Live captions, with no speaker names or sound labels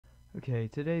Okay,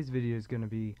 today's video is going to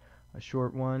be a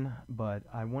short one, but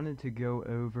I wanted to go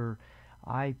over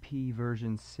IP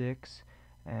version 6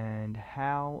 and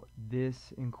how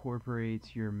this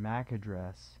incorporates your MAC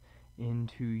address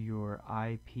into your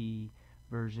IP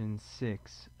version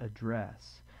 6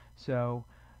 address. So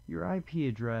your IP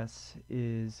address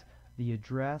is the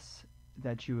address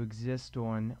that you exist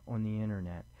on the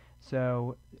internet.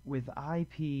 So with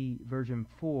IP version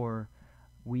 4,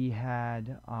 we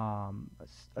had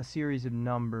a series of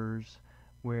numbers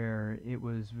where it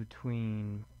was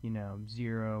between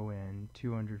 0 and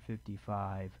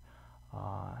 255,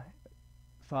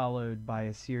 followed by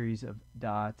a series of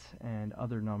dots and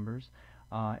other numbers.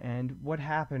 And what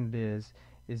happened is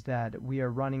that we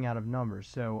are running out of numbers.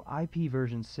 So IP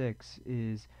version 6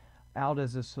 is out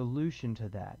as a solution to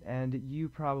that, and you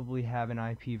probably have an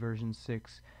IP version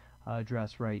 6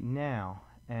 address right now.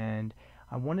 And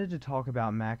I wanted to talk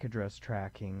about MAC address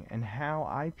tracking and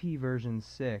how IP version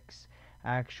 6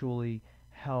 actually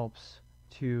helps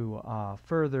to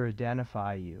further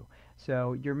identify you.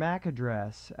 So your MAC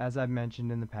address, as I've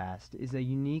mentioned in the past, is a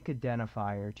unique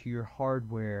identifier to your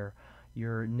hardware,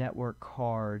 your network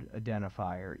card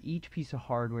identifier. Each piece of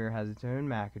hardware has its own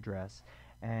MAC address,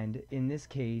 and in this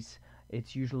case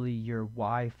it's usually your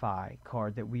Wi-Fi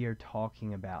card that we are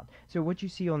talking about. So what you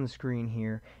see on the screen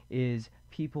here is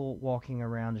people walking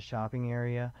around a shopping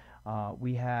area.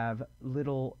 We have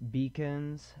little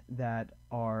beacons that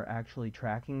are actually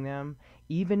tracking them.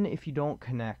 Even if you don't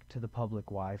connect to the public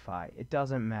Wi-Fi, it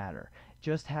doesn't matter.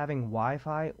 Just having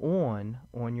Wi-Fi on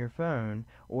your phone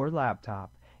or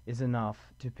laptop is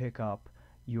enough to pick up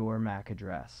your MAC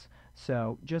address.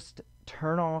 So just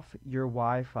turn off your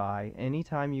Wi-Fi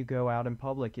anytime you go out in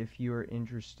public if you're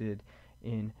interested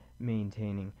in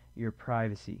maintaining your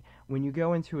privacy. When you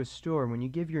go into a store, when you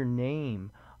give your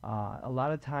name, a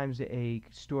lot of times a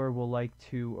store will like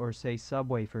to, or say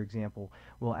Subway for example,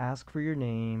 will ask for your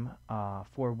name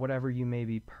for whatever you may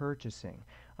be purchasing.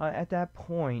 At that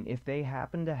point, if they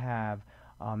happen to have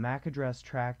MAC address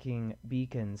tracking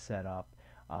beacons set up,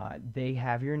 they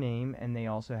have your name and they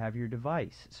also have your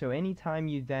device. So anytime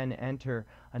you then enter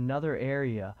another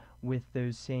area with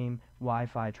those same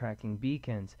Wi-Fi tracking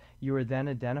beacons, you are then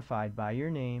identified by your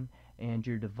name and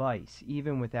your device,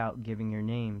 even without giving your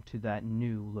name to that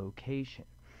new location.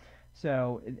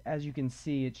 So as you can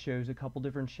see, it shows a couple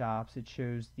different shops. It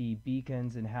shows the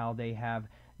beacons and how they have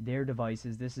their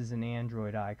devices. This is an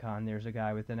Android icon. There's a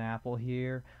guy with an Apple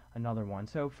here, another one.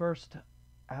 So first,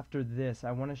 after this,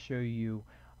 I want to show you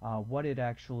what it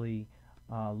actually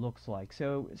looks like.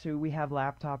 So we have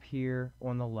laptop here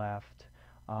on the left.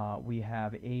 We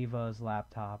have Ava's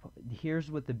laptop.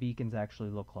 Here's what the beacons actually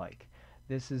look like.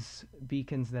 This is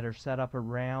beacons that are set up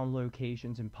around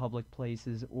locations in public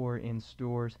places or in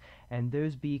stores, and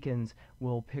those beacons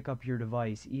will pick up your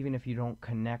device even if you don't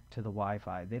connect to the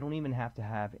Wi-Fi. They don't even have to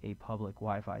have a public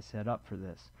Wi-Fi set up for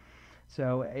this.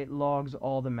 So it logs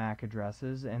all the MAC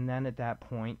addresses, and then at that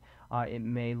point it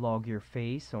may log your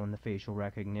face on the facial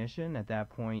recognition. At that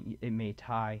point it may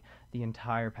tie the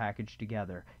entire package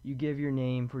together. You give your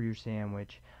name for your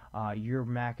sandwich, your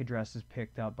MAC address is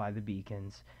picked up by the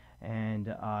beacons,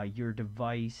 and your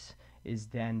device is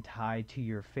then tied to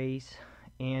your face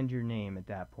and your name at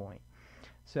that point.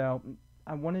 So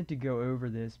I wanted to go over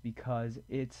this because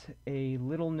it's a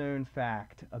little known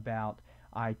fact about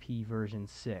IP version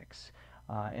 6.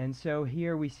 And so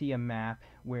here we see a map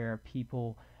where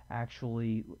people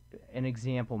actually, an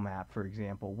example map for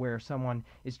example, where someone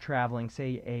is traveling,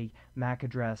 say a MAC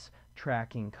address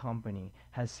tracking company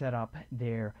has set up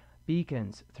their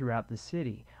beacons throughout the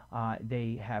city.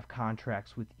 They have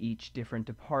contracts with each different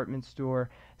department store.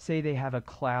 Say they have a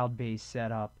cloud-based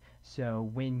setup, so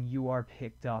when you are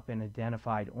picked up and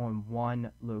identified on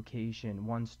one location,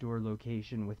 one store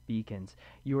location with beacons,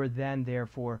 you are then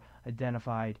therefore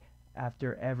identified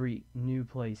after every new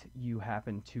place you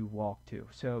happen to walk to.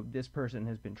 So this person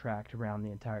has been tracked around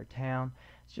the entire town.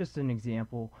 It's just an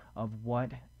example of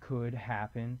what could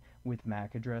happen with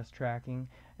MAC address tracking.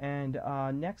 And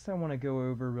next I want to go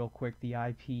over real quick the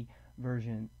IP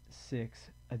version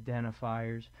 6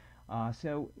 identifiers.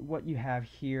 So what you have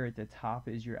here at the top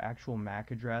is your actual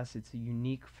MAC address. It's a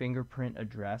unique fingerprint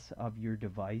address of your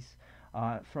device.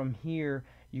 From here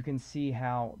you can see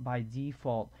how by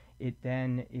default it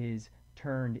then is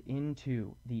turned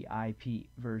into the IP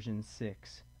version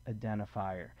 6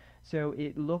 identifier. So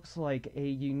it looks like a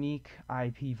unique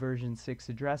IP version 6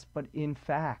 address, but in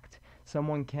fact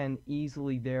someone can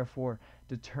easily therefore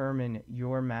determine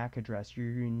your MAC address,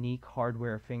 your unique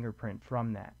hardware fingerprint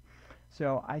from that.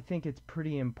 So I think it's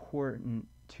pretty important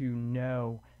to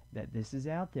know that this is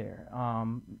out there.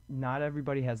 Not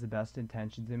everybody has the best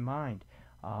intentions in mind,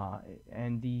 uh,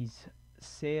 and these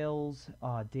sales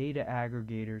data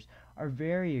aggregators are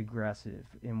very aggressive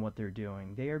in what they're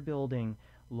doing. They are building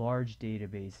large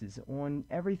databases on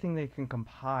everything they can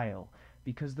compile,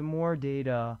 because the more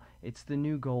data, it's the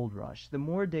new gold rush. The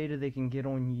more data they can get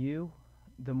on you,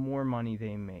 the more money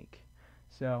they make.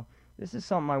 So this is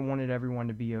something I wanted everyone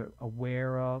to be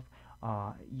aware of.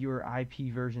 Your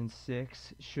IP version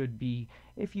 6 should be,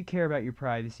 if you care about your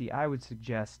privacy, I would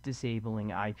suggest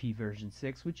disabling IP version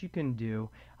 6, which you can do.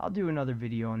 I'll do another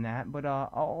video on that, but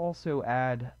I'll also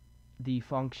add the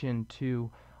function to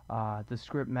the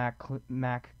script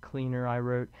Mac cleaner I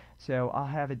wrote, so I'll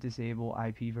have it disable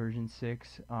IP version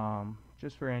 6,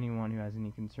 just for anyone who has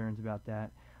any concerns about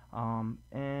that.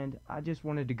 And I just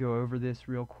wanted to go over this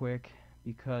real quick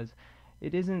because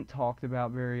it isn't talked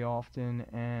about very often,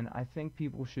 and I think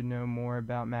people should know more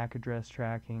about MAC address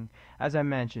tracking. As I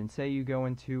mentioned, say you go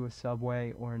into a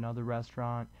Subway or another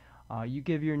restaurant, you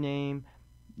give your name,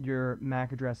 your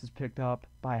MAC address is picked up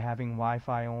by having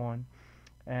Wi-Fi on,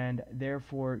 and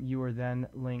therefore you are then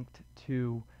linked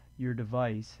to your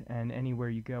device, and anywhere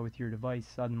you go with your device,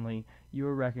 suddenly you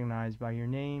are recognized by your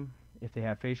name. If they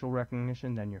have facial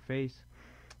recognition, then your face,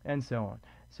 and so on.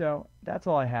 So that's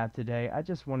all I have today. I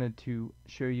just wanted to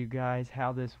show you guys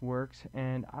how this works,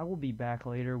 and I will be back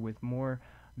later with more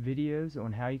videos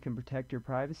on how you can protect your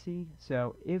privacy.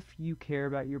 So if you care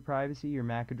about your privacy, your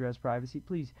MAC address privacy,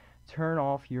 please turn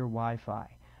off your Wi-Fi.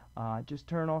 Just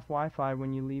turn off Wi-Fi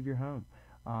when you leave your home,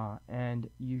 and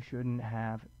you shouldn't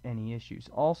have any issues.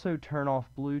 Also turn off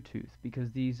Bluetooth,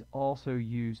 because these also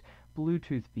use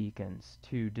Bluetooth beacons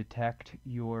to detect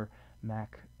your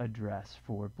MAC address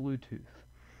for Bluetooth.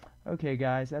 Okay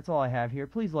guys, that's all I have here.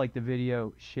 Please like the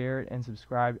video, share it, and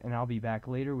subscribe, and I'll be back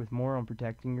later with more on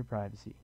protecting your privacy.